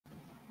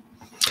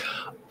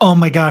Oh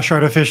my gosh,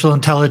 artificial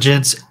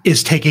intelligence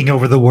is taking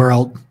over the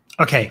world.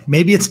 Okay,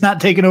 maybe it's not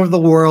taking over the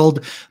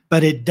world,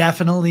 but it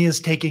definitely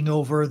is taking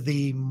over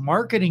the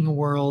marketing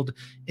world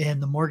in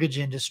the mortgage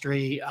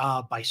industry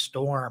by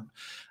storm.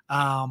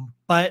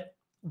 But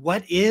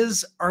what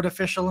is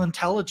artificial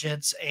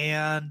intelligence?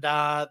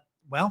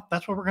 Well,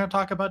 that's what we're going to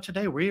talk about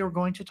today. We are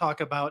going to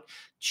talk about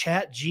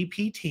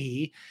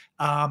ChatGPT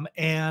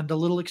and a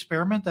little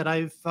experiment that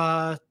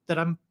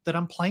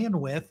I'm playing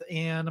with,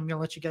 and I'm going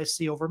to let you guys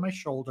see over my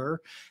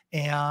shoulder,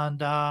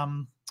 and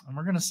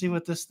we're going to see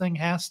what this thing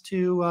has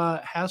to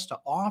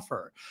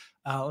offer.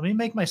 Let me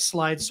make my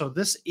slides. So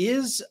this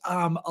is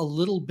a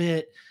little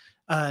bit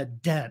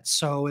dense.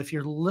 So if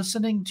you're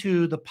listening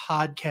to the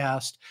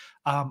podcast,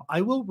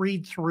 I will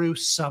read through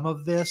some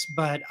of this,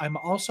 but I'm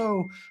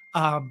also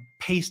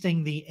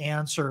pasting the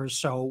answers.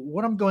 So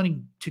what I'm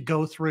going to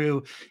go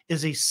through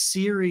is a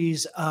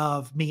series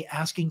of me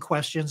asking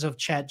questions of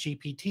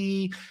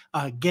ChatGPT,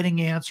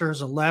 getting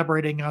answers,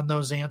 elaborating on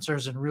those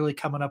answers, and really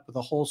coming up with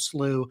a whole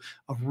slew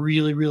of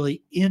really,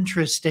 really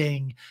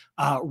interesting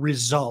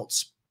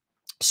results.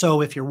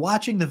 So if you're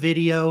watching the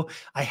video,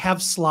 I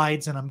have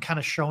slides and I'm kind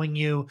of showing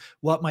you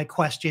what my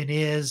question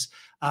is,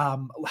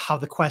 how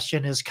the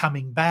question is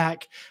coming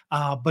back,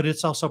 but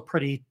it's also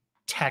pretty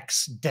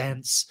text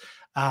dense.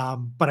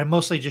 But I'm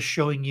mostly just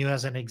showing you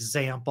as an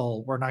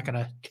example. We're not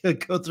going to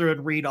go through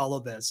and read all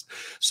of this.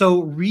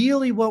 So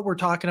really what we're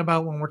talking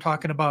about when we're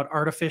talking about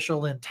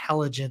artificial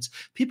intelligence,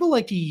 people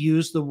like to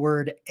use the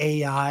word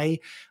AI.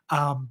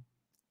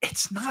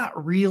 It's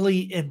not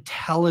really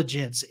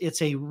intelligence.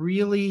 It's a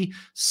really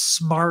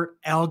smart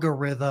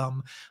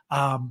algorithm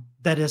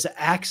that is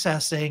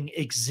accessing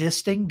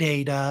existing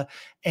data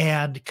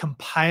and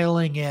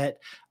compiling it.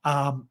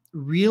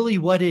 Really,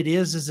 what it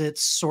is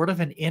it's sort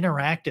of an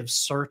interactive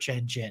search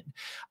engine.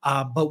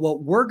 But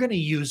what we're going to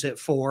use it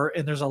for,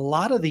 and there's a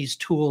lot of these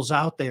tools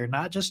out there,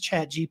 not just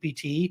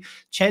ChatGPT.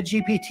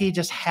 ChatGPT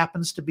just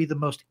happens to be the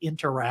most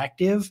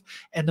interactive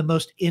and the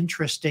most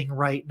interesting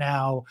right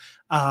now.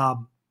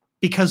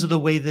 Because of the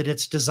way that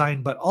it's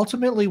designed. But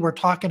ultimately, we're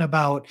talking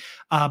about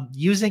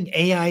using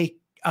AI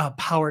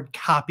powered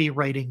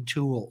copywriting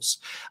tools.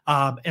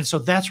 And so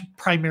that's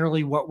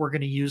primarily what we're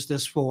going to use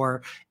this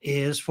for,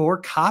 is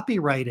for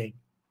copywriting.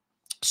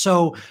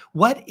 So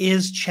what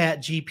is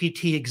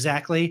ChatGPT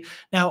exactly?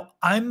 Now,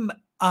 I'm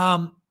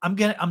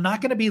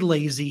not gonna be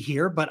lazy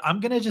here, but I'm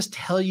gonna just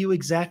tell you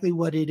exactly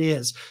what it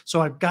is.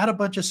 So I've got a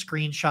bunch of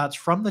screenshots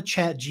from the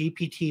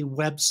ChatGPT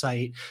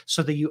website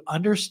so that you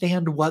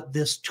understand what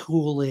this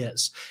tool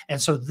is.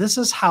 And so this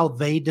is how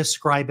they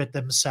describe it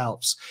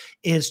themselves: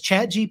 is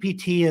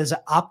ChatGPT is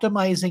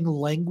optimizing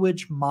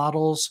language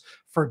models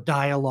for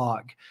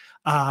dialogue.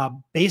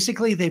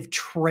 Basically, they've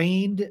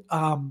trained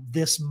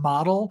this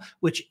model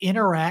which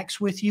interacts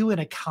with you in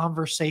a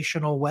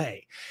conversational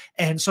way,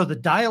 and so the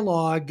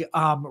dialogue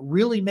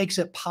really makes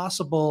it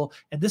possible.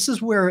 And this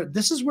is where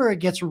it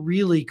gets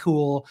really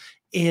cool.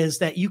 Is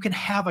that you can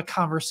have a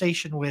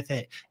conversation with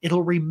it.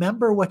 It'll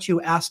remember what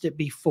you asked it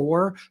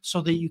before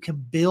so that you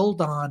can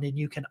build on and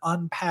you can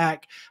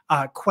unpack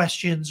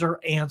questions or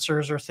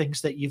answers or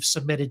things that you've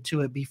submitted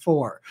to it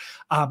before.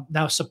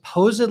 Now,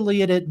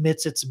 supposedly it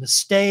admits its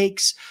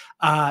mistakes.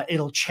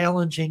 It'll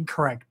challenge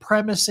incorrect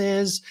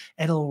premises,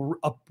 and it'll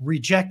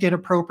reject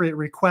inappropriate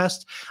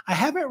requests. I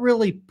haven't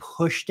really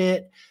pushed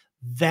it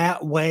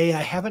that way.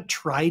 I haven't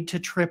tried to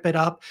trip it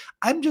up.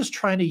 I'm just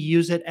trying to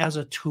use it as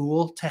a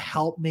tool to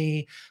help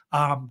me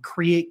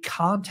create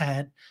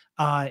content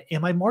in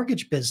my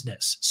mortgage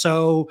business.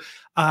 So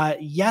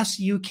yes,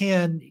 you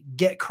can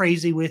get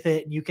crazy with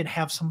it and you can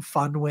have some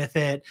fun with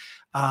it.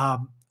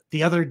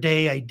 The other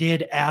day I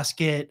did ask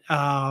it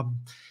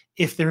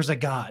if there's a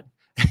God.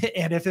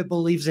 And if it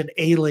believes in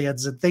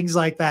aliens and things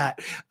like that,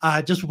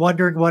 just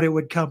wondering what it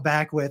would come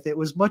back with. It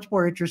was much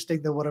more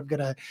interesting than what I'm going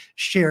to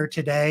share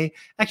today.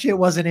 Actually, it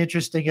wasn't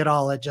interesting at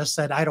all. It just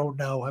said, I don't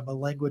know. I'm a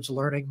language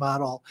learning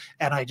model,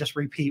 and I just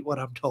repeat what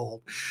I'm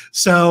told.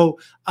 So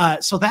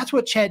that's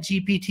what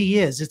ChatGPT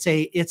is. It's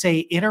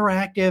a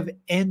interactive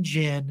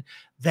engine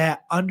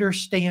that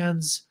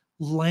understands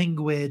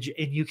language,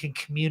 and you can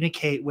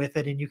communicate with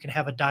it, and you can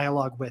have a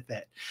dialogue with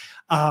it.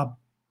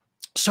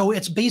 So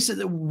it's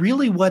basically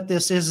really what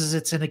this is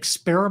it's an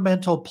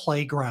experimental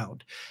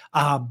playground.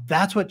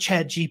 That's what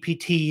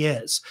ChatGPT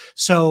is.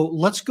 So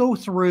let's go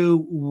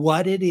through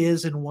what it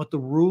is and what the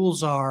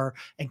rules are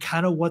and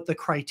kind of what the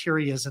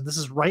criteria is. And this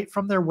is right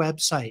from their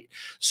website.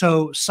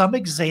 So some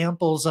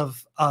examples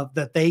of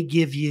that they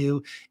give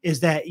you is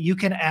that you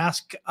can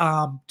ask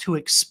to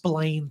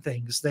explain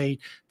things. The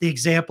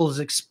example is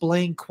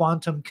explain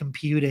quantum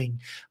computing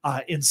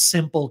in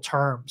simple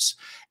terms.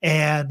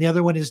 And the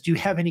other one is, do you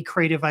have any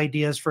creative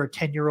ideas for a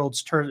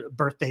 10-year-old's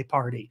birthday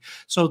party?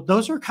 So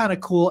those are kind of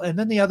cool. And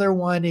then the other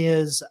one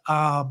is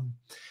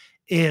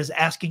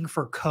asking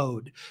for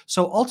code.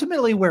 So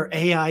ultimately where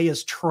AI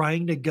is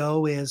trying to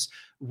go is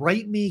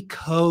write me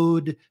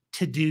code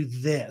to do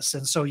this.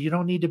 And so you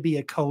don't need to be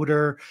a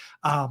coder.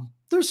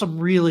 There's some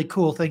really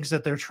cool things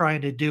that they're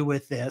trying to do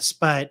with this,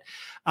 but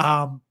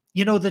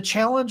The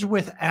challenge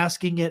with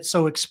asking it,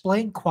 so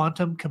explain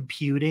quantum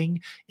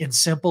computing in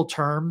simple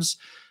terms.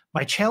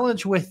 My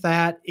challenge with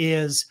that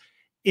is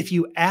if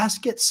you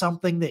ask it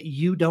something that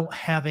you don't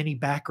have any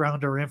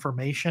background or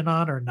information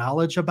on or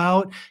knowledge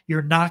about,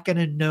 you're not going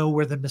to know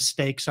where the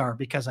mistakes are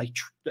because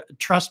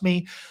trust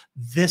me,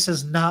 this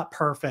is not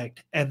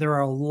perfect and there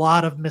are a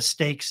lot of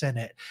mistakes in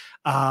it.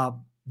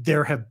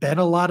 There have been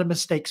a lot of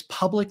mistakes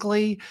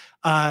publicly,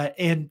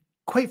 and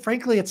quite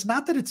frankly, it's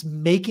not that it's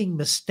making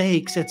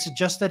mistakes. It's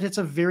just that it's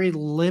a very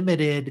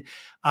limited,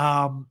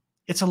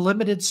 it's a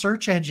limited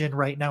search engine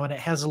right now, and it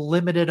has a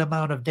limited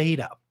amount of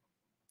data.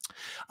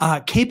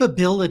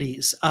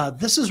 Capabilities.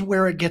 This is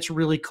where it gets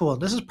really cool.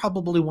 And this is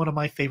probably one of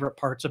my favorite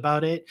parts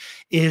about it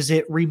is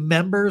it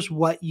remembers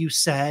what you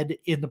said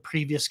in the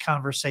previous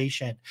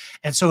conversation.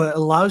 And so it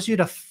allows you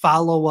to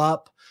follow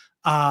up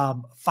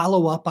on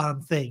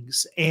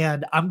things.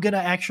 And I'm going to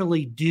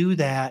actually do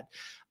that.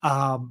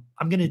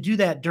 I'm going to do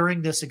that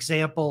during this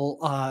example,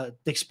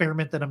 the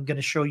experiment that I'm going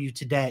to show you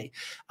today.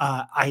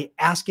 I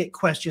ask it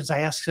questions. I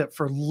ask it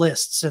for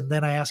lists, and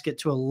then I ask it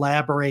to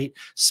elaborate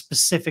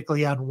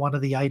specifically on one of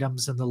the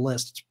items in the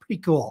list. It's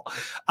pretty cool.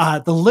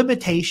 The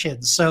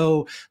limitations.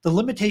 So the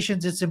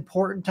limitations, it's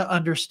important to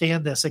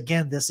understand this.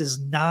 Again, this is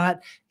not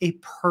a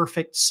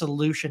perfect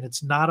solution.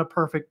 It's not a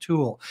perfect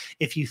tool.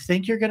 If you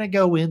think you're going to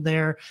go in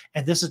there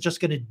and this is just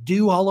going to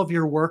do all of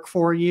your work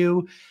for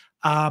you,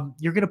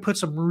 you're going to put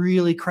some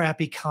really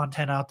crappy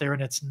content out there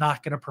and it's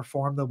not going to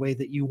perform the way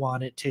that you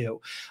want it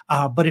to.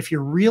 But if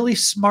you're really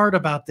smart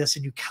about this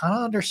and you kind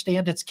of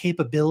understand its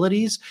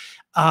capabilities,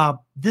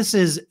 this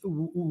is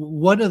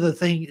one of the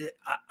things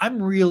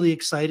I'm really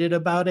excited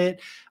about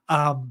it.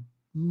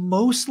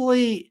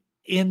 Mostly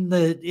in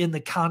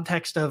the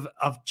context of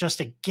just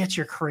it gets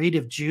your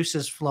creative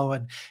juices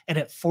flowing and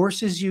it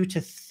forces you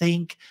to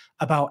think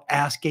about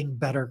asking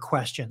better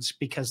questions,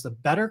 because the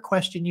better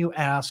question you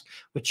ask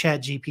with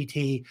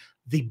ChatGPT,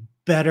 the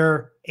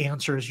better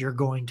answers you're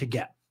going to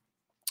get.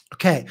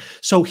 Okay,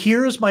 so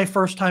here's my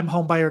first time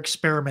homebuyer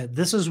experiment.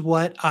 This is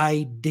what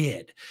I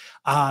did.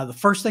 The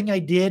first thing I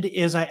did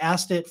is I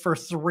asked it for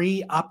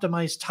 3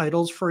 optimized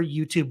titles for a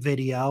YouTube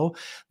video.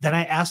 Then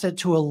I asked it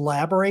to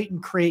elaborate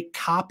and create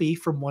copy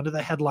from one of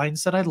the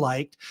headlines that I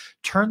liked,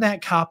 turn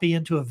that copy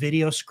into a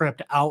video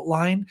script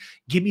outline,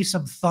 give me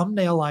some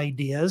thumbnail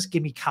ideas,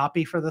 give me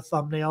copy for the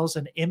thumbnails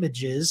and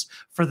images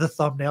for the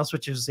thumbnails,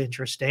 which is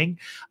interesting.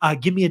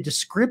 Give me a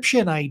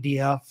description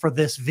idea for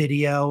this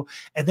video,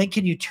 and then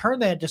can you turn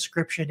that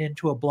description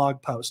into a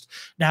blog post?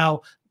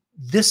 Now,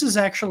 this is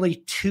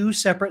actually 2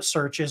 separate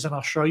searches, and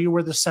I'll show you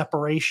where the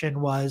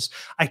separation was.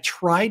 I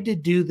tried to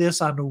do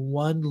this on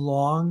one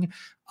long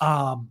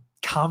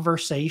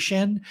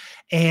conversation,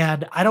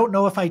 and I don't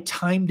know if I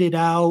timed it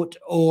out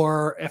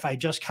or if I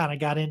just kind of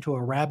got into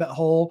a rabbit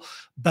hole,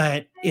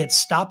 but it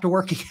stopped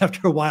working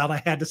after a while and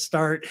I had to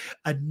start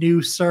a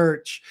new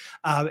search,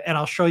 and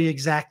I'll show you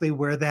exactly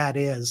where that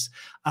is.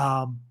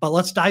 But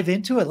let's dive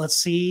into it. Let's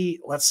see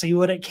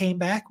what it came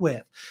back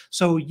with.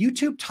 So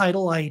YouTube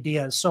title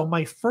ideas. So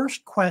my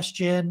first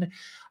question,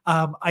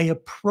 I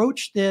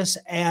approached this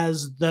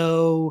as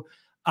though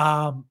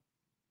I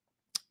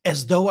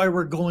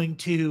were going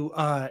to,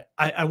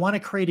 I want to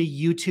create a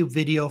YouTube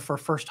video for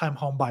first-time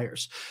home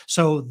buyers.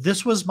 So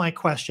this was my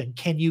question.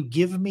 Can you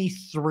give me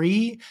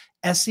 3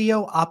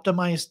 SEO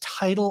optimized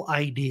title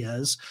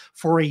ideas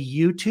for a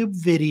YouTube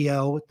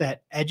video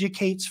that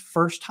educates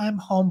first-time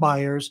home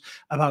buyers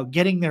about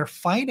getting their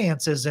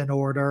finances in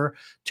order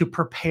to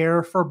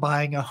prepare for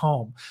buying a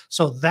home?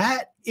 So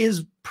that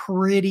is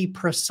pretty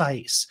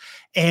precise.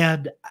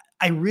 And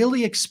I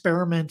really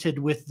experimented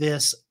with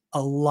this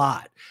a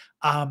lot.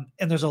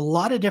 And there's a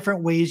lot of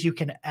different ways you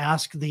can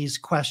ask these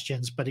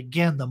questions, but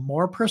again, the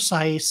more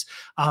precise.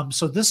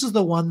 So this is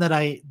the one that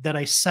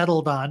I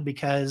settled on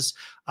because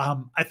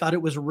I thought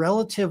it was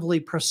relatively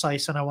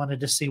precise, and I wanted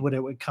to see what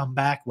it would come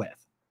back with.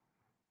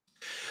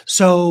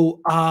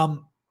 So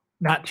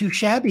not too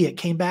shabby. It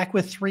came back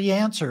with 3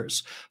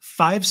 answers.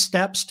 5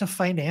 steps to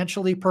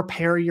financially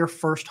prepare your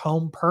first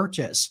home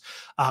purchase.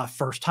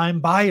 First-time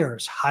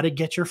buyers, how to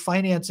get your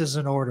finances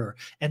in order,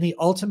 and the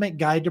ultimate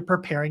guide to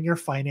preparing your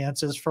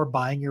finances for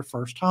buying your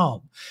first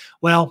home.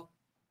 Well,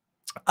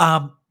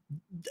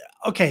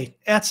 okay,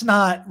 that's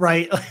not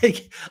right.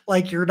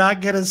 Like you're not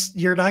going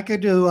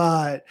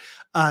to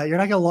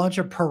launch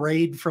a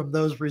parade from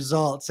those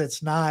results.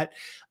 It's not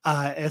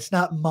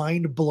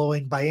mind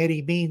blowing by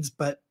any means,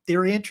 but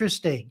they're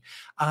interesting.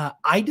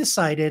 I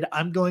decided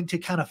I'm going to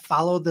kind of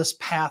follow this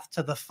path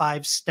to the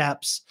 5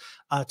 steps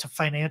to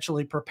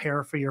financially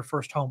prepare for your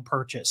first home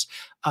purchase.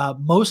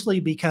 Mostly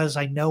because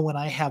I know when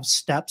I have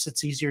steps,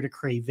 it's easier to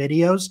create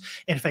videos.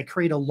 And if I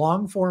create a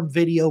long form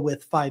video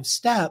with 5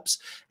 steps,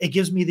 it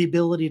gives me the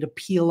ability to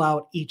peel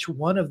out each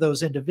one of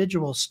those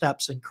individual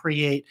steps and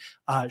create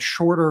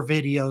shorter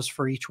videos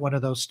for each one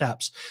of those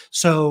steps.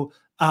 So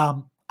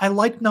I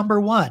like number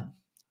 1.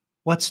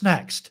 What's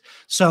next?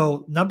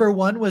 So number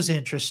one was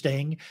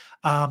interesting.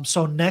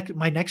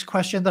 My next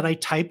question that I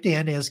typed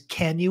in is,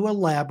 can you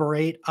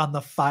elaborate on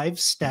the 5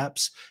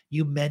 steps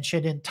you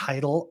mentioned in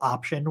title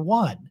option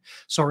 1?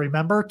 So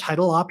remember,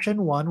 title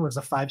option 1 was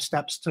the 5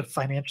 steps to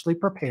financially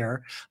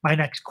prepare. My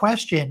next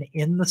question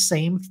in the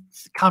same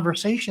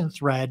conversation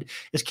thread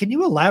is, can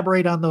you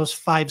elaborate on those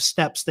 5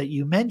 steps that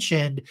you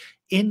mentioned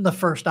in the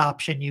first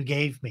option you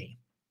gave me?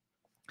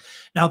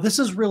 Now, this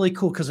is really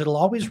cool because it'll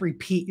always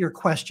repeat your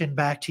question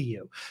back to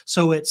you.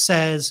 So it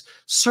says,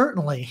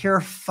 certainly, here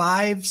are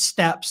 5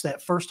 steps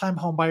that first time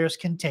homebuyers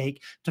can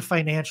take to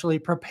financially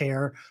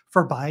prepare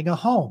for buying a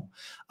home.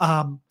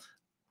 Um,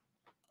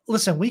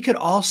 Listen, we could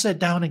all sit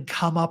down and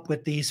come up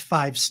with these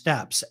 5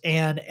 steps.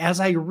 And as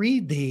I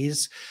read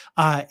these,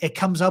 it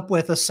comes up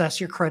with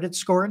assess your credit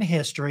score and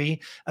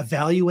history,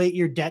 evaluate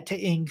your debt to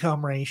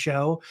income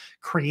ratio,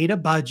 create a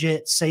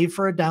budget, save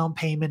for a down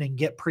payment, and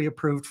get pre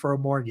approved for a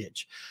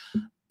mortgage.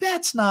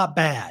 That's not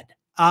bad.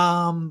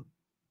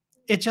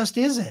 It just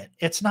isn't.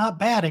 It's not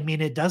bad. I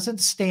mean, it doesn't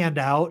stand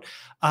out.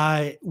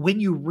 When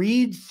you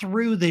read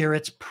through there,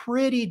 it's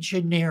pretty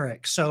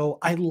generic. So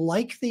I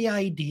like the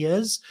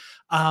ideas,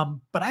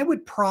 but I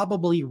would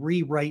probably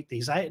rewrite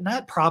these. I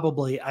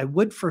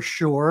would for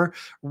sure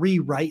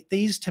rewrite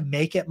these to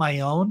make it my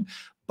own.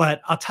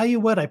 But I'll tell you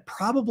what, I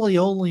probably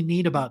only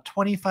need about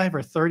 25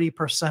 or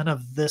 30%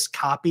 of this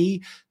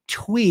copy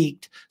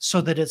tweaked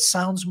so that it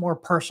sounds more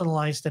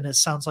personalized and it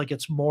sounds like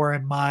it's more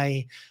in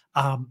my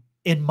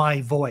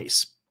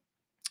voice.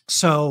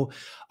 So,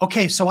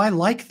 okay, so I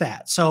like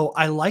that. So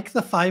I like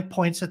the 5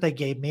 points that they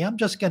gave me. I'm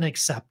just going to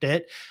accept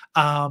it.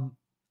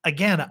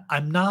 Again,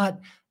 I'm not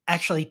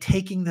actually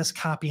taking this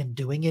copy and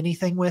doing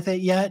anything with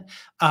it yet.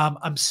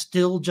 I'm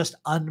still just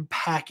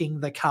unpacking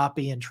the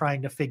copy and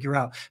trying to figure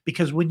out,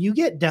 because when you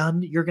get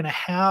done, you're going to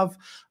have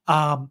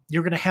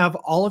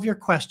all of your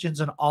questions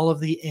and all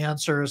of the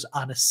answers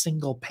on a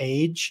single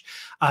page.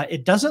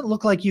 It doesn't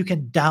look like you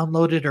can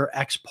download it or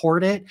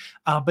export it,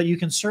 but you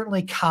can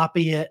certainly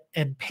copy it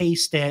and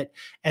paste it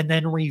and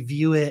then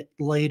review it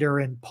later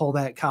and pull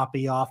that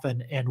copy off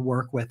and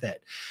work with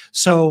it.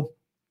 So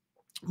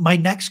my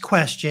next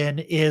question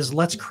is,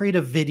 let's create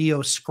a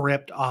video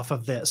script off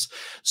of this.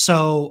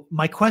 So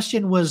my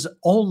question was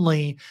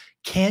only,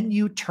 can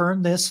you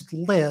turn this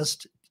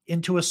list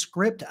into a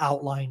script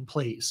outline,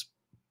 please?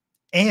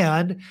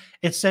 And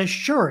it says,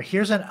 sure,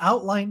 here's an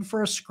outline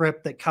for a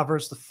script that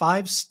covers the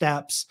 5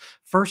 steps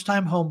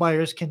first-time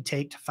homebuyers can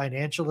take to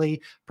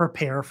financially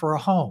prepare for a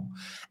home.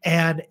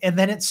 And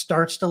then it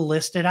starts to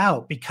list it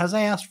out. Because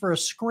I asked for a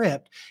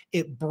script,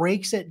 it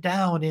breaks it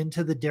down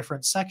into the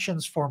different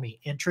sections for me.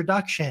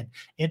 Introduction,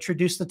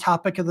 introduce the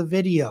topic of the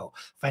video,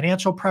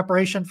 financial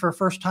preparation for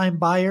first-time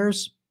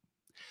buyers,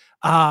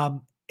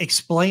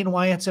 explain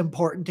why it's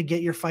important to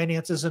get your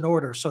finances in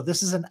order. So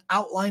this is an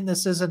outline.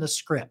 This isn't a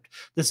script.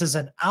 This is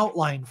an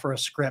outline for a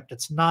script.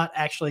 It's not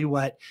actually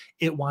what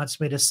it wants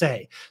me to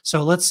say.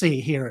 So let's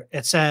see here.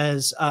 It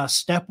says,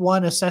 step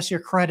 1, assess your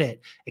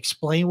credit.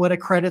 Explain what a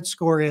credit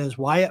score is,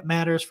 why it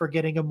matters for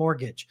getting a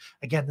mortgage.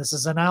 Again, this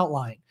is an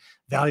outline.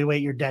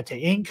 Evaluate your debt to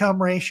income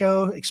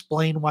ratio,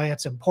 explain why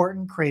it's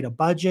important, create a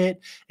budget,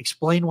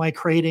 explain why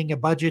creating a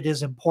budget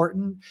is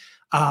important,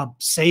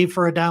 save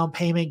for a down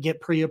payment,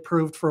 get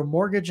pre-approved for a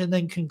mortgage, and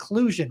then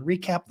conclusion,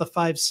 recap the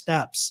 5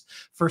 steps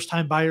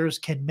first-time buyers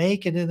can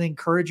make, and then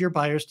encourage your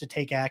buyers to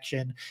take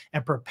action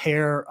and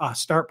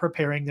start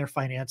preparing their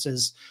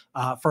finances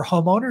for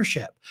home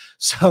ownership.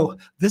 So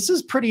this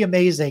is pretty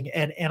amazing.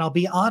 And I'll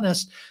be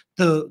honest,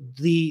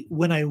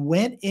 when I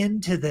went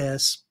into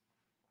this,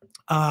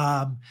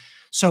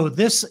 so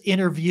this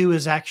interview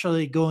is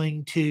actually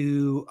going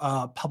to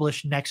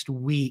publish next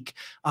week,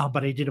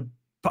 but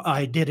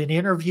I did an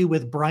interview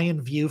with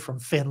Brian View from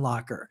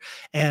FinLocker,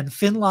 and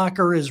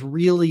FinLocker is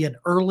really an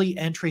early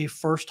entry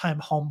first-time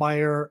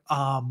homebuyer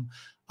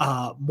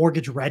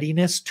mortgage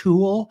readiness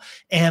tool.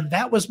 And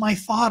that was my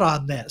thought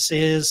on this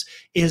is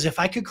if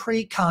I could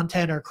create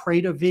content or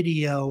create a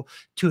video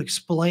to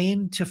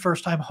explain to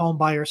first-time home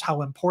buyers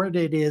how important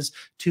it is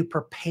to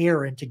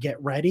prepare and to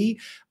get ready.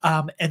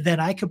 And then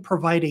I could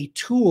provide a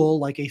tool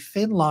like a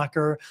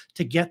FinLocker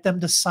to get them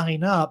to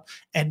sign up.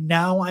 And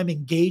now I'm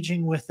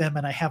engaging with them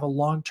and I have a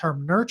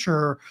long-term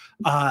nurture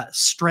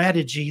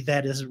strategy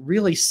that is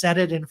really set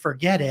it and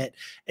forget it.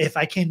 If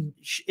I can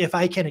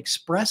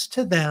express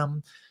to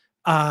them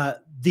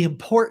the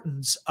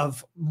importance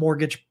of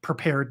mortgage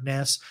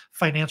preparedness,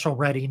 financial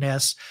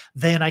readiness,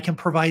 then I can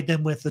provide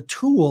them with the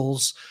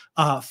tools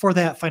for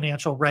that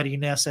financial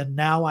readiness. And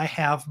now I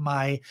have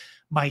my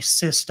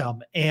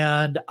system.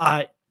 And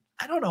I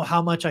don't know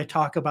how much I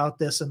talk about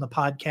this in the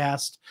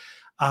podcast,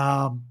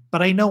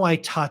 but I know I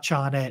touch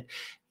on it.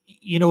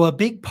 a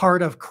big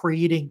part of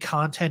creating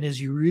content is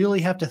you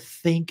really have to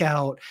think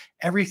out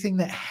everything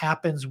that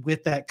happens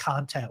with that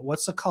content.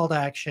 What's the call to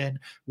action?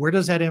 Where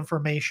does that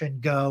information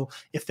go?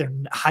 If they're,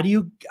 how do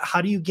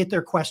you get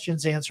their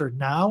questions answered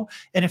now?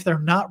 And if they're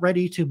not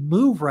ready to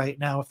move right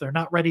now, if they're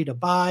not ready to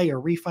buy or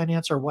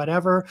refinance or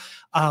whatever,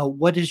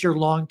 what does your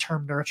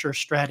long-term nurture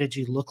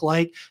strategy look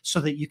like so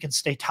that you can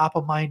stay top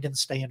of mind and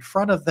stay in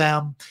front of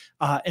them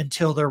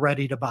until they're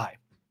ready to buy?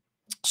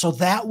 So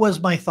that was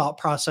my thought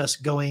process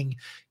going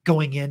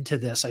into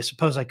this. I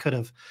suppose I could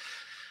have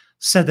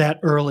said that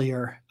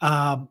earlier.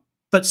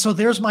 But so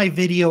there's my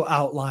video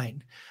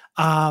outline.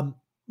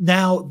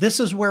 Now this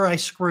is where I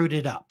screwed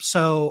it up.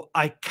 So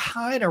I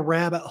kind of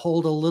rabbit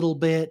holed a little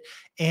bit,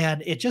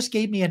 and it just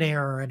gave me an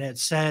error, and it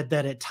said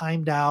that it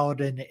timed out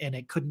and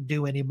it couldn't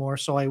do anymore.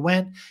 So I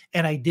went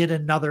and I did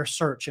another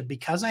search. And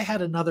because I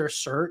had another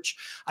search,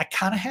 I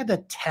kind of had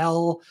to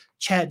tell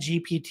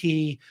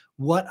ChatGPT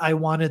what I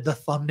wanted the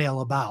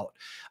thumbnail about.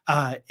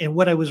 And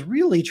what I was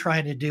really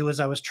trying to do is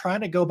I was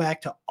trying to go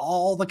back to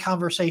all the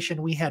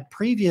conversation we had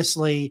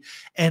previously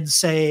and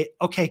say,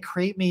 okay,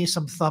 create me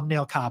some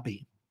thumbnail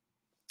copy.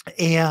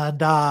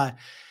 And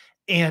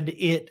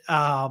it,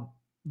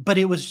 but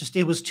it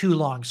was too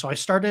long. So I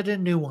started a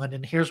new one,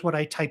 and here's what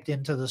I typed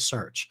into the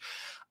search.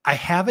 I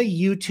have a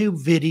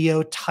YouTube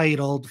video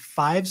titled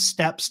 5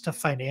 Steps to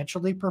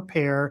Financially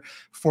Prepare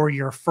for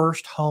Your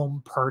First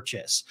Home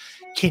Purchase.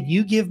 Can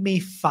you give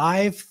me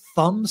 5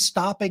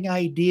 thumb-stopping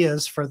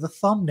ideas for the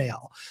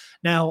thumbnail?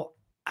 Now,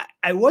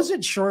 I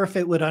wasn't sure if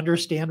it would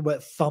understand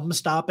what thumb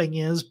stopping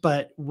is,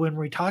 but when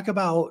we talk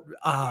about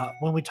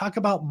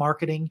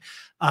marketing,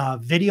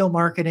 video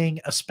marketing,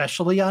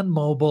 especially on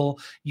mobile,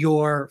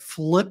 you're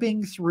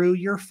flipping through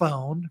your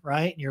phone,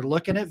 right? And you're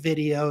looking at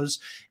videos,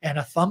 and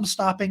a thumb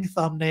stopping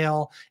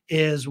thumbnail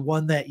is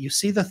one that you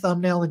see the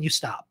thumbnail and you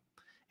stop,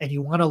 and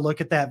you want to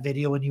look at that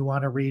video and you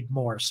want to read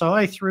more. So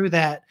I threw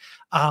that,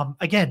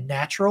 again,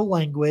 natural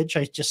language.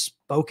 I just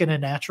spoke in a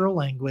natural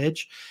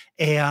language,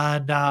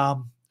 and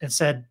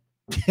said,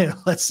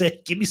 let's say,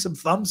 give me some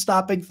thumb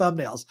stopping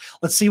thumbnails.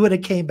 Let's see what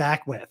it came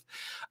back with.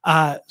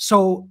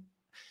 So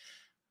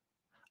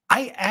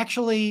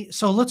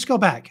let's go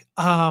back.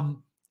 I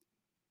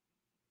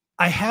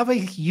have a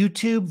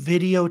YouTube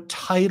video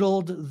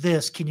titled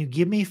this. Can you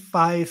give me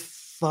 5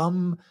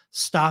 thumb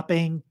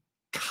stopping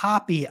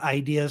copy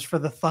ideas for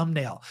the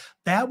thumbnail?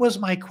 That was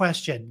my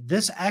question.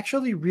 This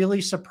actually really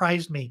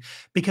surprised me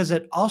because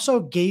it also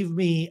gave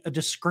me a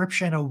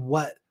description of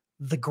what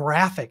the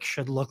graphic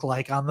should look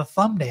like on the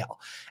thumbnail.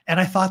 And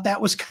I thought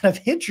that was kind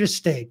of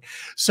interesting.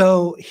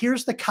 So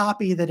here's the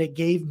copy that it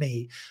gave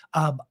me.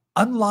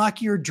 Unlock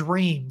your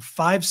dream,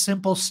 5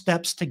 simple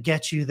steps to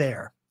get you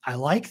there. I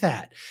like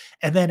that.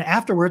 And then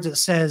afterwards it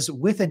says,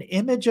 with an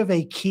image of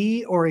a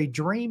key or a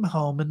dream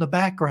home in the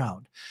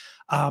background.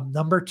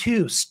 Number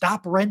 2,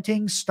 stop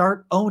renting,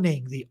 start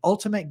owning, the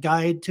ultimate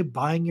guide to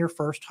buying your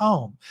first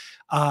home.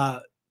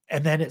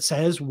 And then it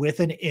says,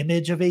 with an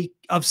image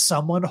of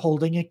someone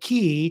holding a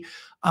key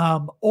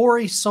or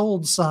a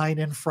sold sign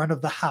in front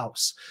of the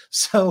house.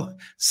 So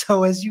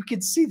as you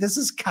can see, this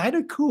is kind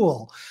of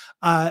cool.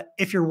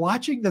 If you're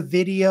watching the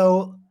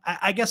video,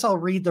 I guess I'll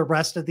read the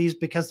rest of these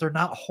because they're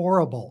not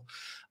horrible.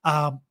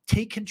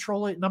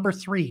 Number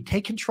 3,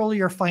 take control of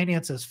your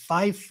finances.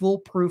 5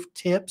 foolproof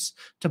tips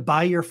to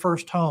buy your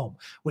first home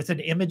with an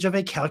image of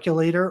a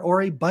calculator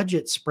or a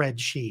budget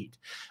spreadsheet.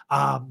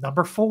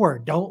 Number 4,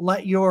 don't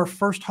let your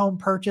first home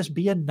purchase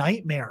be a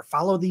nightmare.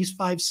 Follow these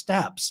 5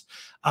 steps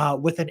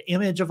with an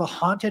image of a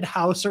haunted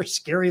house or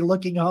scary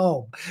looking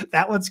home.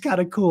 That one's kind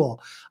of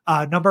cool.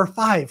 Number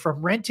 5,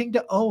 from renting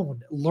to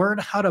own, learn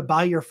how to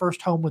buy your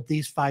first home with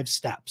these 5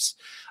 steps.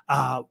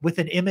 With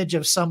an image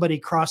of somebody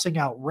crossing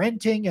out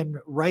renting and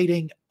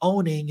writing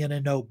owning in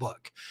a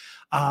notebook.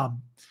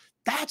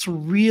 That's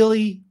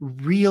really,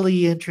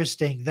 really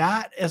interesting.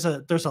 There's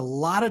a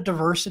lot of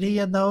diversity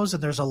in those,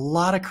 and there's a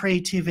lot of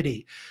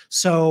creativity.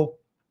 So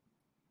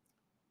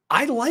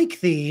I like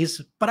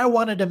these, but I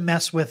wanted to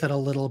mess with it a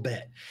little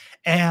bit.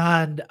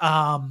 And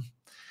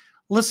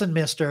listen,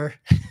 Mr.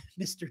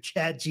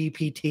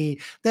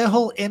 ChatGPT, the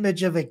whole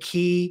image of a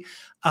key,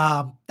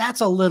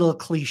 that's a little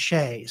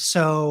cliche.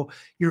 So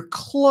you're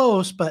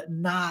close, but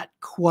not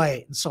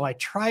quite. And so I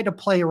try to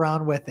play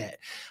around with it.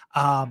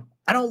 I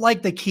don't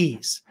like the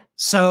keys.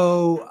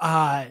 So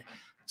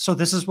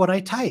this is what I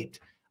typed.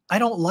 I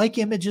don't like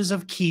images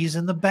of keys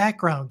in the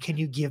background. Can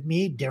you give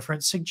me a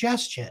different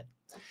suggestion?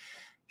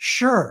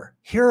 Sure.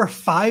 Here are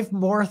 5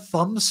 more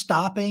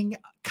thumb-stopping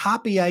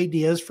copy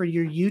ideas for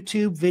your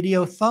YouTube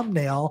video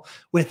thumbnail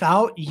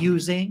without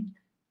using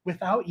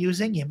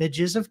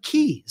images of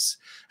keys.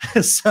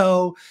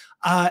 So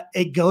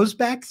It goes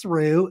back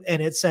through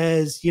and it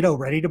says, you know,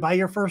 ready to buy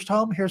your first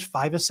home? Here's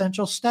 5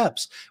 essential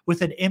steps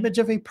with an image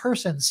of a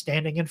person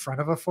standing in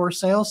front of a for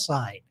sale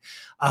sign,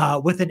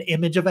 with an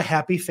image of a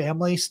happy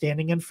family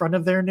standing in front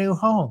of their new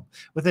home,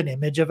 with an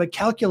image of a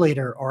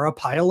calculator or a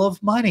pile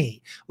of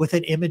money, with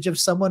an image of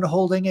someone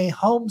holding a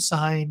home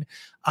sign,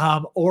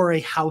 or a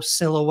house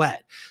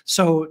silhouette.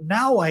 So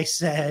now I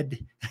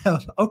said,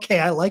 okay,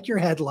 I like your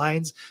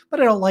headlines,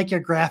 but I don't like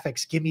your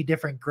graphics. Give me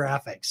different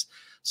graphics.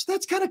 So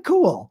that's kind of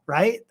cool,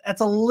 right?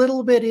 That's a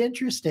little bit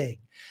interesting.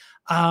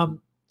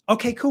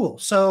 Okay, cool.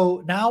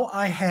 So now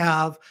I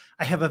have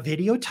a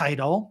video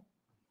title,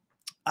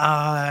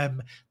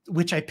 um,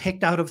 which I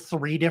picked out of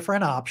 3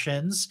 different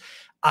options.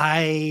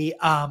 I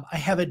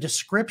have a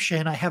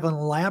description. I have an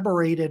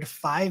elaborated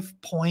 5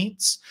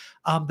 points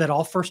that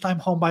all first-time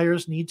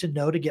homebuyers need to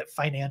know to get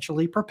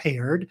financially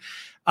prepared.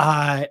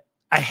 I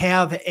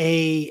have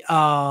the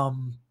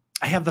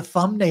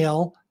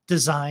thumbnail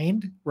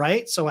designed,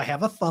 right? So I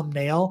have a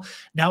thumbnail.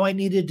 Now I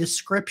need a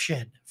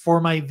description for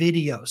my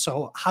video.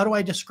 So how do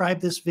I describe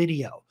this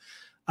video?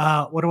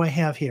 What do I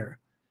have here?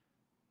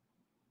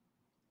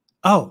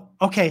 Oh,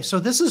 okay. So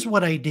this is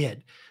what I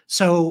did.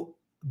 So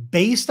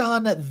based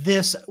on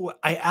this,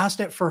 I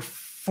asked it for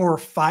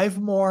 5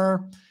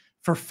 more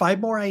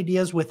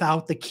ideas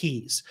without the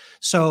keys.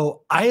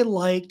 So I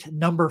liked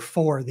number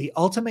 4, the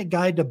ultimate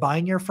guide to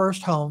buying your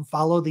first home.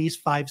 Follow these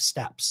 5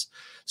 steps.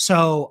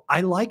 So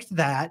I liked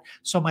that.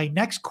 So my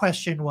next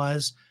question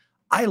was,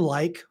 I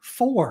like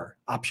 4,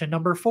 option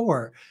number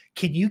 4.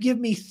 Can you give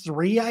me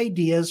 3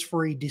 ideas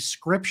for a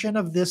description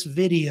of this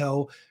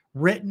video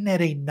written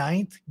at a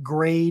 9th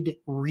grade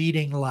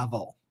reading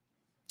level?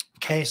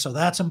 Okay, so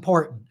that's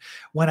important.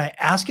 When I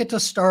ask it to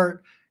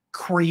start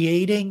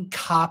creating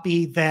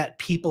copy that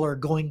people are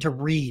going to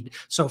read.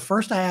 So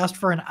first I asked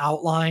for an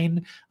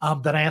outline,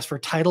 then I asked for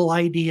title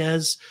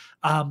ideas.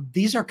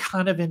 These are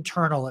kind of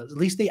internal, at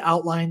least the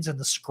outlines and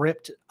the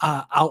script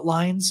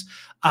outlines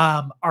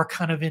are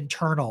kind of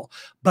internal.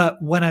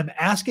 But when I'm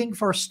asking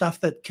for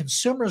stuff that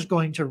consumers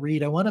going to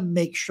read, I want to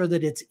make sure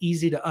that it's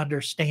easy to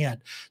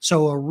understand.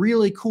 So a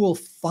really cool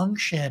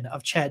function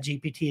of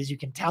ChatGPT is you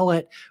can tell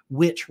it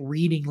which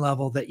reading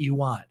level that you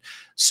want.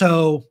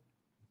 So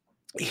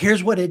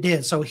here's what it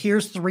did. So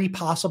here's 3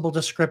 possible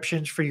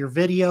descriptions for your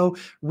video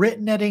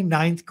written at a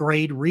 9th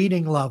grade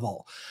reading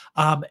level.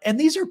 And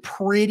these are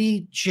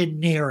pretty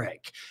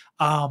generic,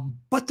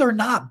 but they're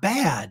not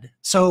bad.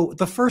 So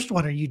the first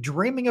one, are you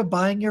dreaming of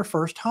buying your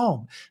first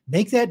home?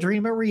 Make that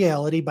dream a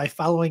reality by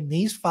following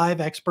these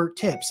 5 expert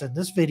tips. And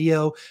this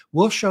video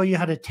will show you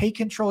how to take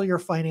control of your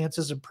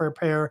finances and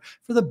prepare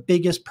for the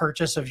biggest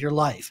purchase of your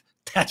life.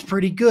 That's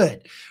pretty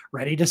good.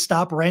 Ready to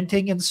stop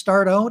renting and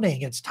start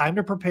owning? It's time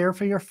to prepare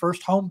for your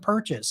first home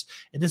purchase.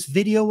 And this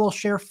video will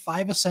share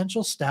 5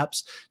 essential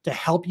steps to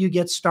help you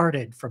get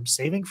started, from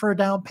saving for a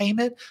down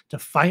payment to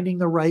finding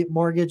the right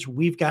mortgage.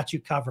 We've got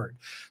you covered.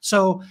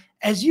 So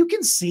as you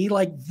can see,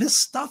 like, this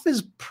stuff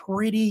is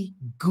pretty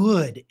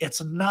good.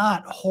 It's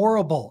not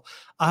horrible.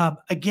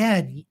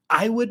 Again,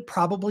 I would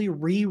probably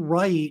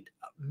rewrite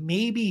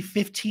maybe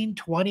 15,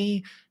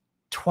 20,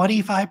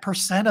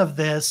 25% of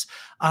this.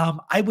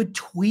 I would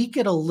tweak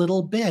it a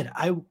little bit.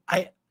 I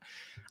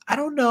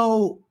don't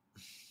know.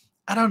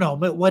 I don't know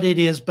what it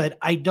is, but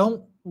I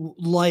don't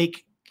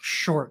like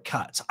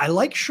shortcuts. I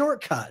like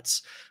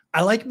shortcuts.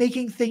 I like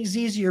making things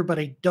easier, but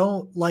I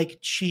don't like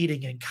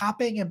cheating, and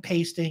copying and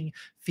pasting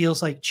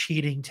feels like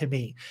cheating to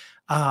me.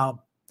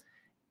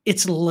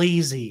 It's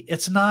lazy.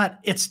 It's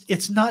not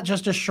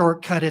just a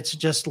shortcut. It's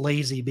just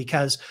lazy,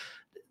 because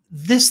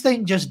this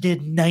thing just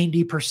did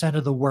 90%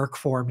 of the work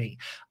for me.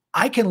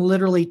 I can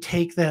literally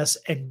take this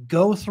and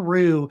go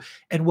through,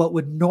 and what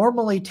would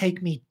normally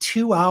take me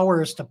 2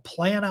 hours to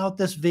plan out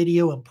this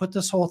video and put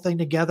this whole thing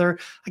together,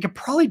 I could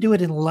probably do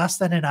it in less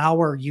than an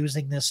hour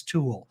using this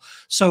tool.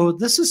 So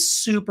this is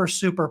super,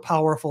 super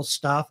powerful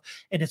stuff,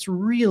 and it's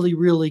really,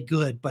 really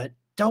good. But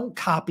don't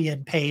copy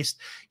and paste.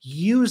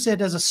 Use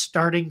it as a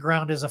starting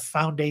ground, as a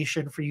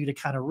foundation for you to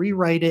kind of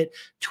rewrite it,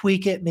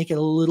 tweak it, make it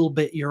a little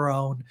bit your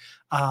own.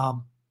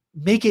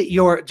 Make it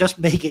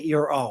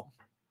your own.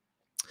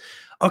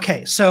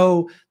 Okay,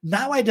 so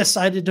now I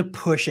decided to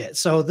push it.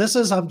 So this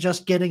is, I'm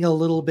just getting a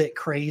little bit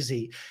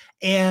crazy.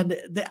 And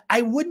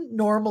I wouldn't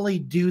normally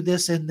do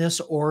this in this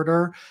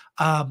order.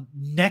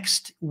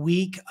 Next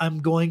week, I'm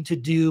going to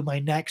do my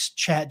next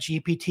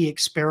ChatGPT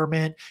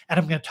experiment, and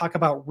I'm going to talk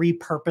about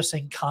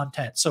repurposing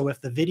content. So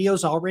if the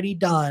video's already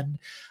done,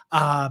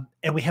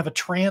 and we have a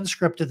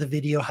transcript of the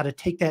video, how to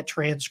take that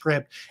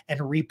transcript and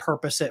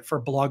repurpose it for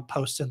blog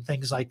posts and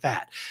things like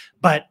that.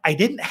 But I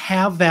didn't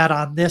have that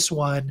on this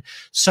one.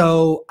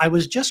 So I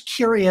was just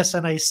curious,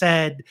 and I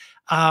said,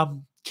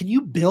 can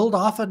you build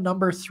off of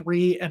number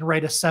 3 and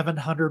write a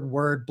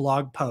 700-word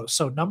blog post?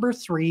 So number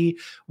 3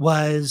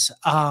 was,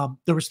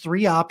 there was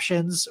 3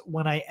 options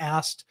when I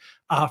asked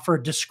for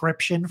a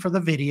description for the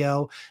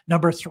video.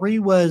 Number 3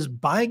 was,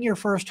 buying your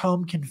first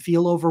home can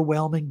feel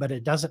overwhelming, but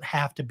it doesn't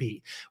have to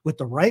be. With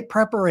the right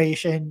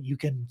preparation, you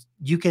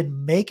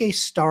can make a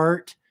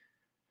start.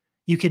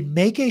 You can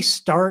make a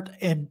start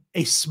and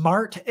a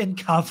smart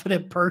and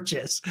confident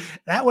purchase.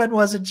 That one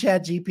wasn't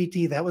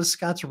ChatGPT. That was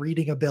Scott's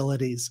reading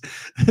abilities.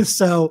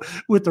 So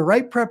with the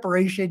right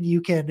preparation,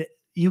 you can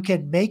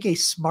make a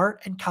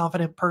smart and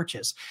confident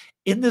purchase.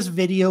 In this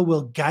video,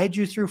 we'll guide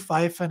you through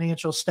 5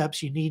 financial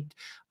steps you need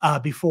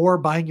before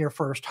buying your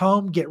first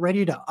home. Get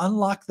ready to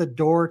unlock the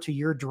door to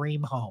your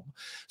dream home.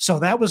 So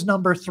that was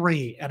number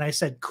 3. And I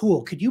said,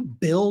 cool, could you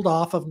build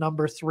off of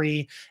number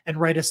 3 and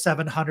write a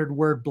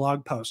 700-word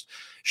blog post?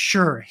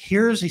 Sure,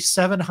 here's a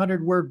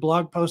 700-word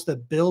blog post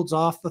that builds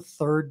off the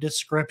 3rd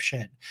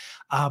description.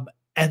 And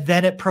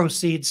then it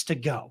proceeds to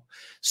go.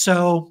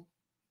 So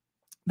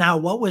now,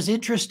 what was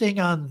interesting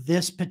on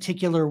this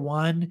particular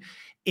one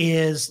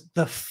is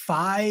the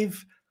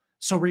 5.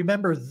 So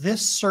remember,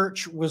 this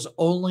search was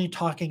only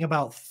talking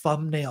about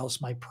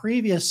thumbnails. My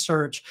previous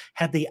search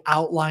had the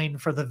outline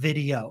for the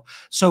video.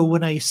 So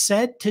when I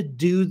said to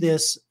do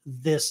this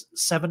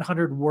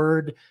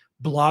 700-word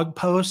blog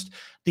post,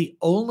 the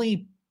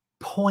only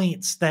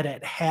points that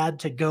it had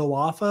to go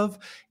off of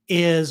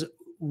is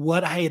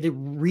what I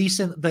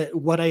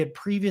had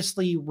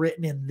previously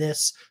written in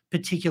this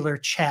particular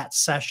chat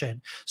session.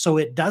 So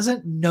it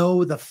doesn't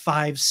know the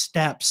 5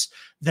 steps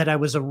that I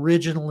was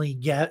originally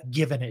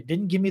given. It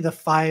didn't give me the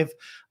 5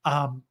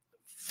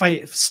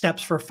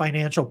 steps for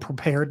financial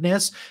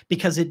preparedness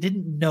because it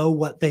didn't know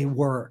what they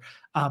were.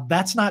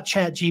 That's not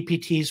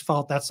ChatGPT's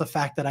fault. That's the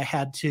fact that I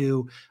had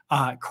to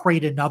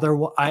create another.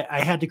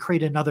 I had to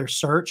create another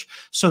search.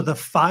 So the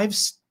 5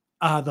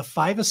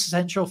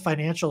 essential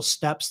financial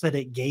steps that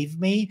it gave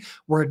me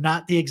were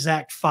not the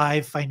exact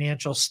 5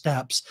 financial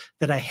steps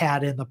that I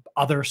had in the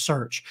other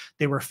search.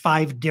 They were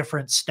 5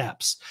 different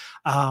steps.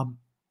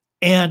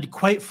 And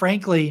quite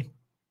frankly,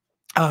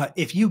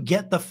 if you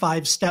get the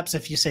 5 steps,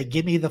 if you say,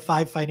 give me the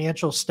 5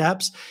 financial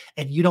steps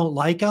and you don't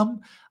like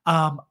them,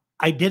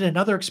 I did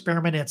another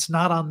experiment. It's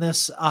not on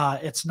this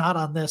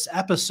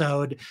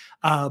episode,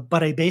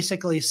 but I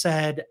basically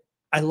said,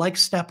 I like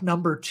step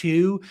number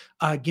 2.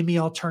 Give me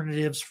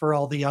alternatives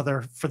for the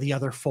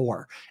other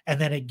 4. And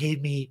then it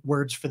gave me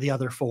words for the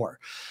other 4.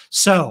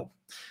 So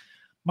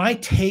my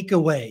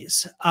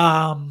takeaways.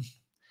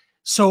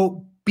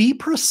 So be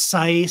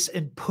precise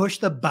and push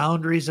the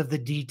boundaries of the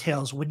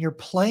details. When you're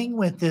playing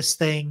with this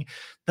thing,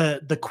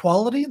 the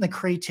quality and the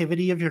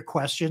creativity of your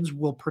questions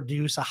will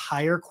produce a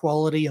higher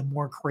quality and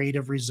more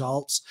creative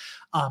results.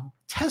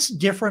 Test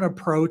different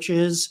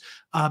approaches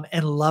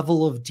and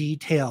level of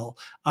detail.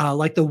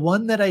 Like the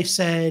one that I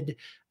said,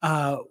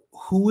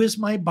 who is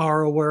my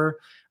borrower?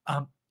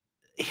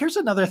 Here's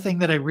another thing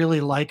that I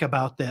really like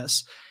about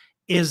this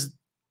is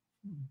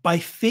by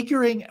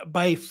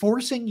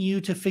forcing you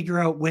to figure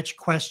out which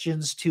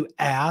questions to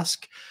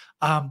ask,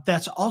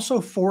 that's also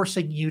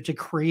forcing you to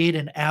create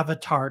an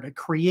avatar, to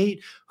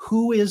create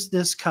who is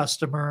this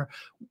customer,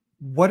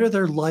 what are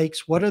their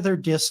likes, what are their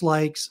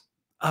dislikes,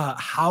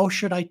 how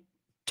should I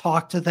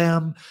talk to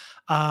them,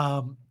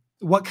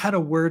 what kind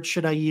of words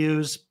should I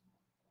use.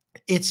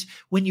 It's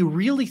when you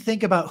really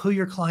think about who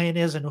your client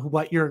is and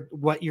what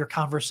your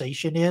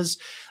conversation is,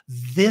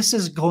 this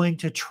is going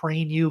to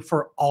train you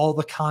for all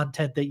the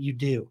content that you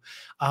do,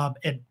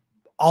 and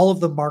all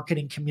of the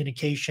marketing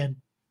communication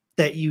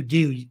that you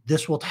do.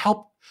 This will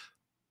help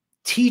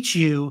teach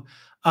you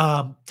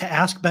to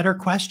ask better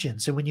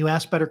questions. And when you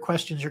ask better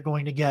questions, you're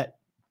going to get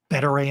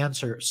better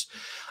answers.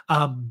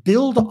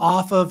 Build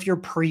off of your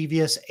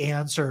previous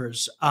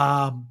answers.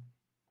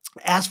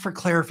 Ask for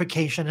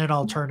clarification and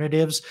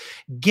alternatives.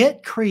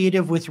 Get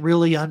creative with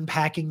really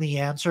unpacking the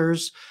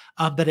answers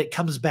that it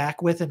comes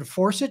back with, and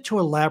force it to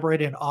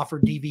elaborate and offer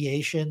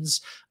deviations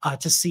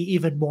to see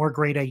even more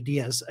great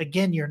ideas.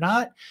 Again, you're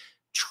not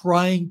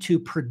trying to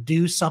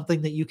produce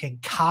something that you can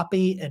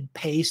copy and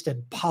paste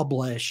and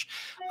publish.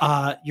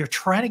 You're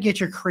trying to get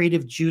your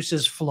creative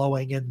juices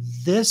flowing, and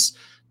this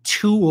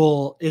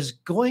tool is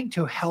going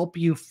to help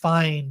you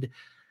find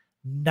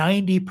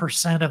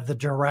 90% of the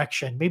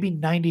direction, maybe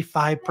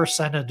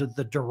 95% of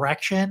the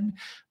direction,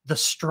 the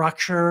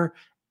structure,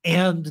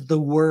 and the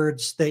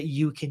words that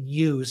you can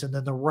use. And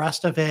then the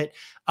rest of it,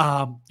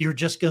 you're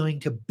just going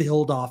to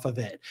build off of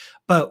it.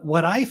 But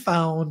what I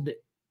found,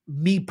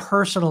 me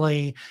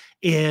personally,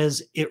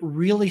 is it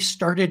really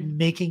started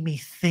making me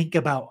think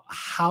about,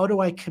 how do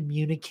I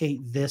communicate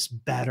this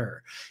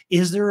better?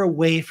 Is there a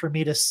way for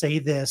me to say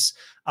this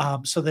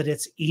so that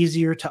it's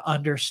easier to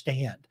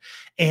understand?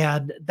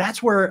 And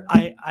that's where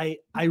I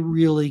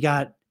really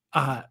got,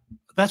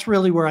 that's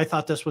really where I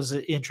thought this was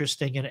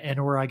interesting,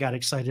 and where I got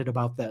excited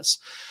about this.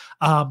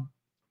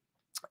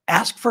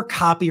 Ask for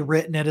copy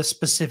written at a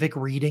specific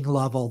reading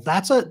level.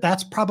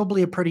 That's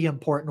probably a pretty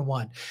important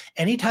one.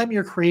 Anytime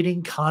you're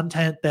creating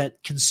content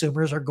that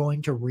consumers are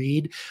going to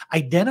read,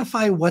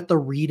 identify what the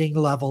reading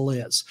level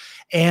is.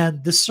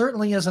 And this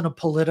certainly isn't a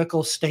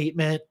political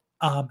statement.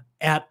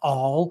 at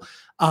all.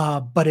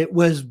 But it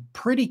was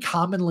pretty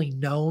commonly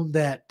known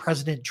that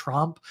President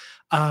Trump,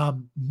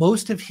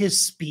 most of his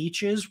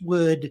speeches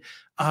would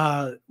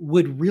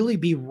really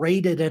be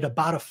rated at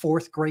about a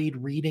fourth grade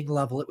reading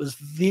level. It was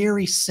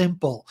very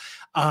simple.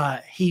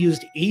 He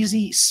used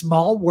easy,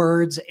 small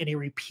words, and he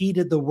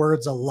repeated the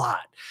words a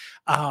lot.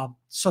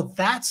 So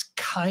that's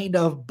kind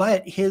of,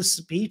 but his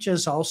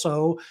speeches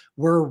also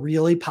were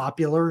really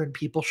popular and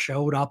people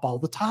showed up all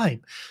the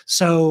time.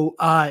 So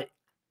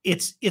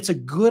it's a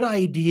good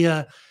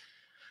idea,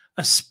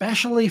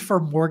 especially for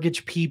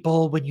mortgage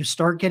people, when you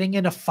start getting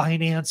into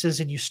finances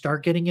and you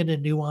start getting into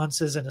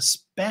nuances, and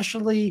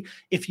especially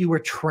if you were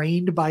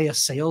trained by a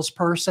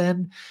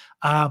salesperson.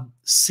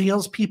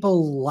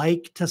 Salespeople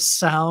like to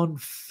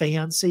sound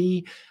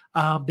fancy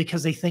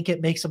because they think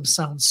it makes them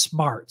sound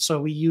smart. So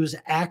we use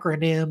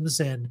acronyms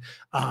and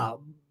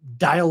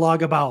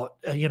dialogue about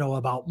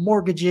about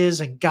mortgages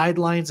and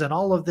guidelines and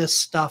all of this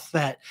stuff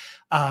that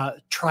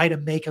try to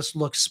make us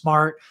look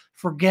smart.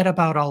 Forget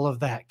about all of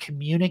that.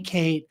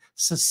 Communicate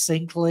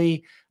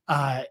succinctly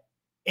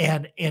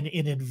and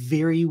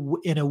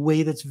in a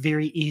way that's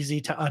very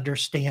easy to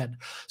understand.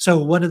 So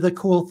one of the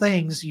cool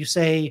things you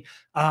say,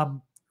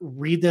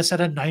 read this at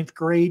a ninth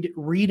grade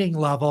reading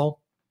level.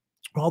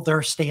 Well, there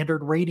are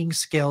standard rating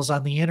scales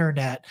on the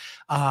internet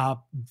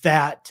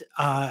that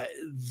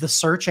the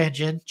search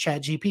engine,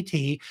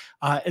 ChatGPT,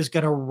 is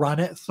going to run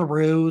it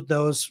through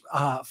those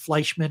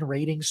Fleischman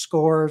rating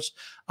scores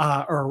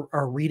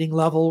or reading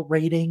level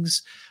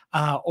ratings.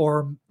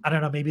 Or I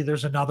don't know, maybe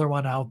there's another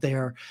one out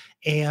there.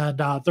 And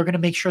they're going to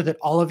make sure that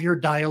all of your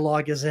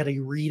dialogue is at a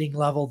reading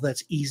level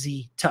that's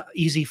easy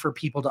for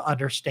people to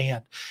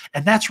understand.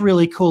 And that's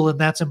really cool. And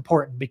that's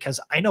important because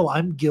I know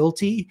I'm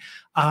guilty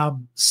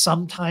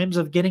sometimes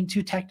of getting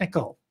too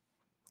technical.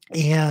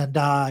 And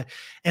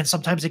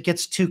sometimes it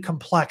gets too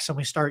complex and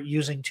we start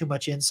using too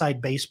much inside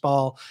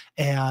baseball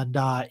and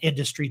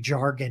industry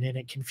jargon, and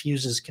it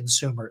confuses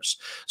consumers.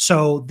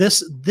 So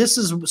this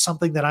is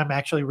something that I'm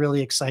actually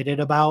really excited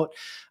about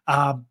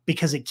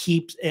because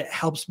it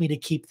helps me to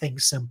keep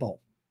things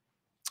simple.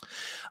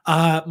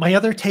 My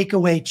other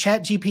takeaway: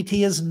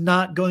 ChatGPT is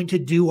not going to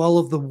do all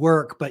of the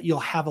work, but you'll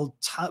have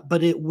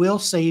but it will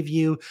save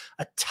you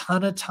a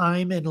ton of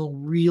time and it'll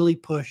really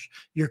push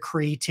your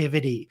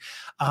creativity.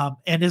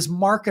 And as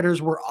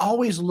marketers, we're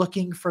always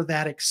looking for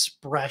that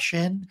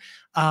expression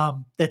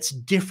that's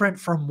different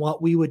from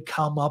what we would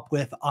come up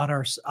with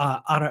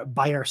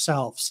by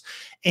ourselves.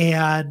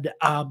 And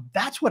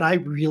that's what I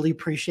really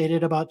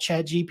appreciated about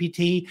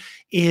ChatGPT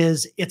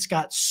is it's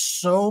got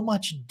so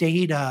much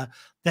data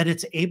that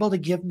it's able to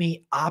give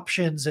me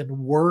options and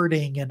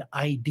wording and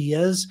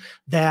ideas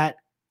that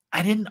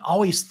I didn't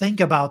always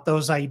think about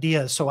those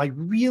ideas. So I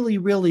really,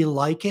 really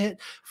like it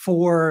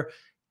for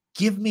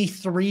give me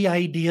 3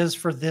 ideas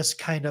for this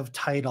kind of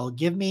title.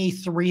 Give me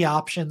 3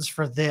 options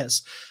for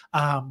this.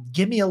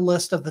 Give me a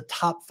list of the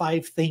top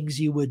 5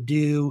 things you would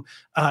do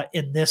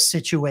in this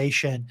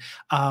situation.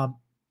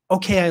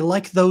 Okay, I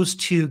like those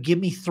 2. Give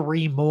me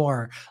 3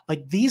 more.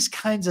 Like these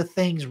kinds of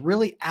things,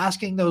 really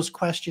asking those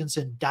questions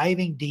and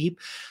diving deep.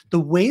 The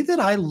way that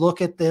I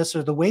look at this,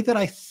 or the way that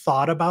I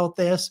thought about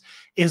this,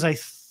 is I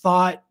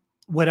thought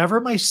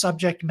whatever my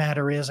subject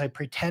matter is, I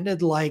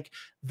pretended like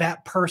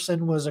that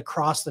person was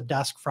across the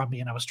desk from me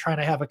and I was trying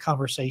to have a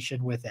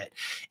conversation with it.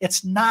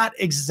 It's not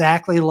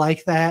exactly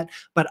like that,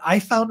 but I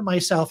found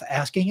myself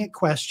asking it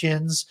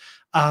questions,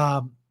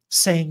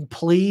 saying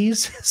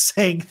please,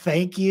 saying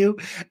thank you,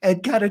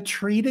 and kind of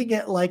treating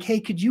it like, hey,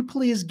 could you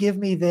please give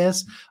me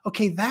this?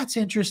 Okay, that's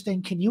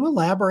interesting. Can you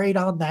elaborate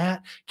on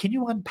that? Can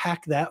you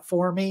unpack that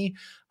for me?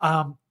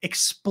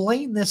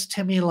 Explain this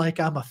to me like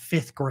I'm a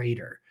 5th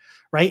grader.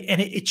 Right.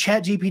 And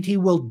ChatGPT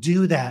will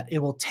do that. It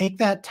will take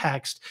that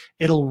text,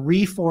 it'll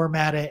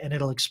reformat it, and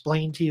it'll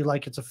explain to you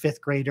like it's a 5th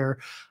grader.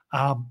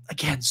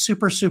 Again,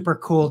 super, super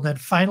cool. And then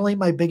finally,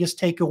 my biggest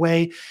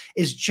takeaway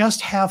is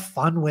just have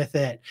fun with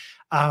it.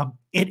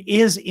 It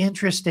is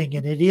interesting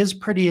and it is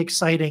pretty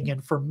exciting.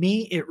 And for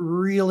me, it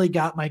really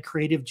got my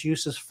creative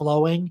juices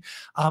flowing.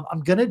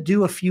 I'm going to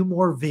do a few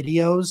more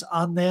videos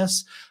on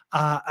this.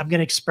 I'm going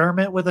to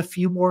experiment with a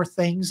few more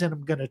things, and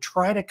I'm going to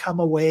try to come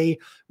away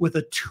with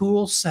a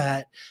tool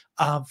set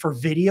for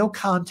video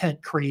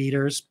content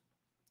creators.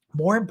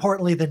 More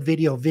importantly than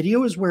video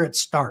is where it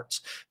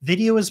starts.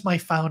 Video is my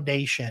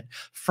foundation.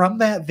 From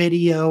that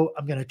video,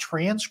 I'm going to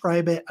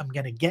transcribe it. I'm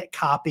going to get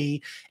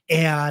copy,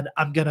 and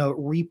I'm going to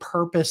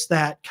repurpose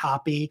that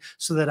copy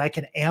so that I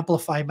can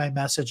amplify my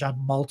message on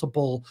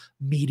multiple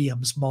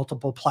mediums,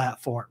 multiple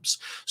platforms.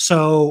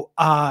 So,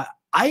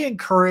 I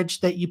encourage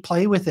that you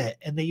play with it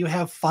and that you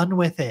have fun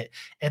with it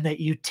and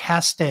that you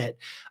test it.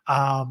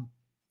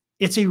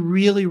 It's a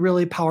really,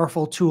 really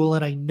powerful tool,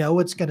 and I know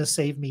it's going to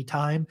save me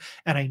time,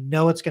 and I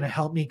know it's going to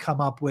help me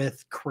come up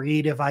with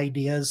creative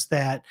ideas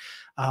that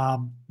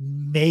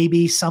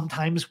maybe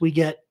sometimes we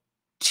get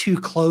too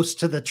close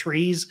to the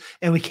trees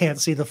and we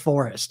can't see the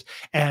forest.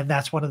 And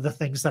that's one of the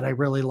things that I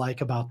really like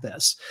about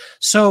this.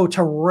 So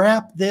to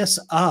wrap this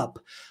up,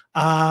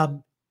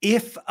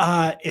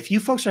 If you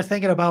folks are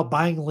thinking about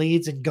buying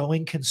leads and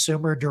going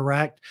consumer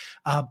direct,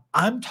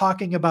 I'm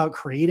talking about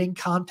creating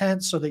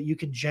content so that you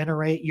can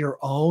generate your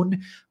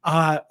own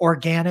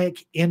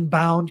organic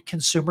inbound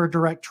consumer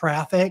direct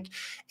traffic.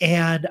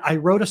 And I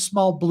wrote a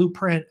small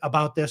blueprint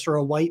about this, or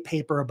a white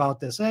paper about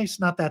this. It's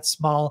not that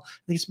small. I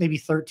think it's maybe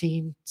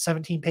 13,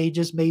 17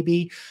 pages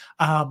maybe.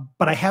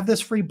 But I have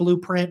this free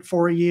blueprint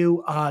for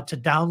you to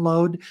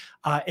download.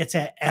 It's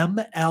at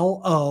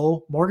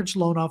MLO,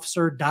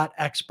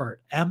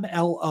 mortgageloanofficer.expert,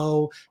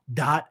 MLO.expert.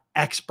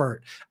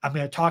 I'm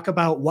going to talk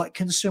about what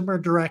consumer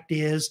direct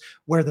is,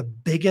 where the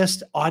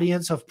biggest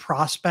audience of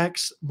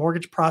prospects,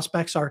 mortgage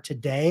prospects, are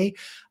today,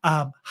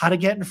 how to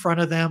get in front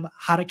of them,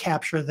 how to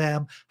capture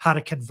them, how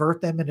to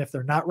convert them, and if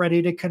they're not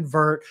ready to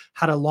convert,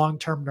 how to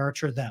long-term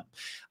nurture them.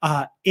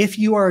 If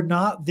you are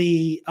not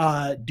the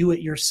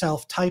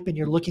do-it-yourself type and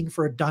you're looking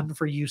for a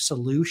done-for-you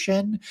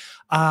solution,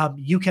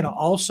 you can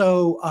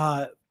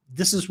also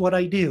this is what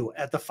I do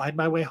at the Find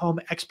My Way Home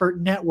Expert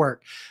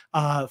Network.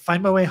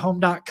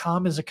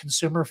 FindMyWayHome.com is a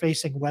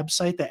consumer-facing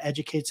website that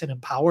educates and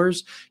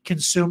empowers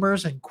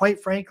consumers, and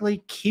quite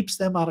frankly, keeps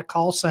them out of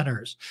call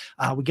centers.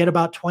 We get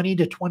about 20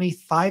 to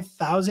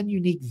 25,000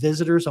 unique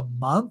visitors a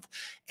month,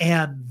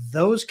 and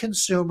those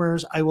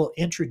consumers I will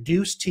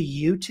introduce to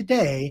you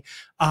today,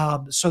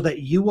 so that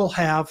you will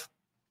have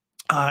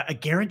a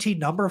guaranteed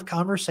number of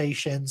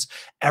conversations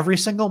every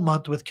single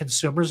month with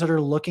consumers that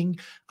are looking,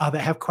 that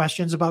have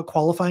questions about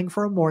qualifying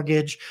for a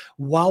mortgage,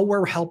 while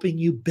we're helping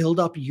you build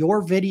up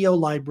your video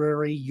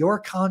library, your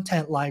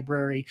content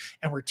library,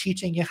 and we're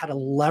teaching you how to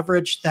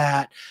leverage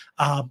that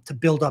to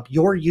build up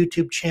your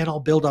YouTube channel,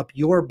 build up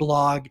your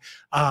blog,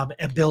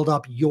 and build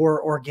up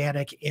your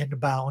organic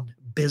inbound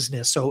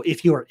business. So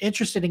if you are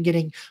interested in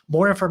getting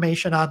more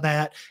information on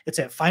that, it's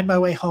at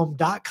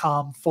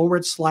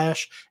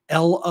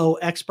findmywayhome.com/LO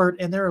expert.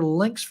 And there are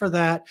links for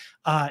that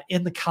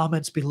in the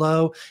comments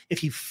below.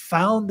 If you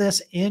found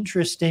this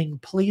interesting,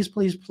 please,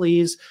 please,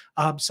 please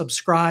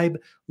subscribe,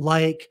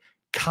 like,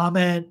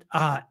 comment,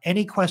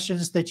 any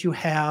questions that you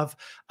have.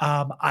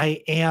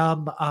 I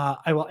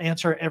will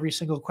answer every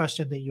single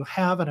question that you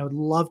have, and I would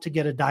love to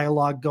get a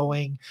dialogue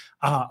going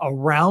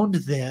around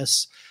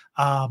this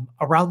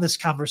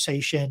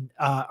conversation,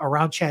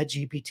 around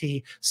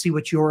ChatGPT, see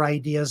what your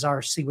ideas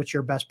are, see what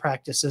your best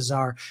practices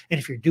are. And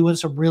if you're doing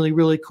some really,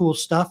 really cool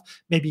stuff,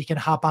 maybe you can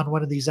hop on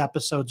one of these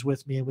episodes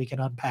with me and we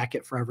can unpack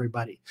it for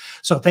everybody.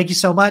 So thank you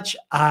so much.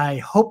 I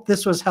hope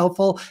this was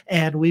helpful,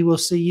 and we will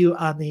see you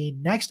on the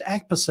next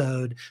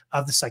episode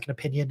of the Second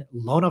Opinion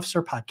Loan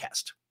Officer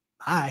Podcast.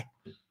 Bye.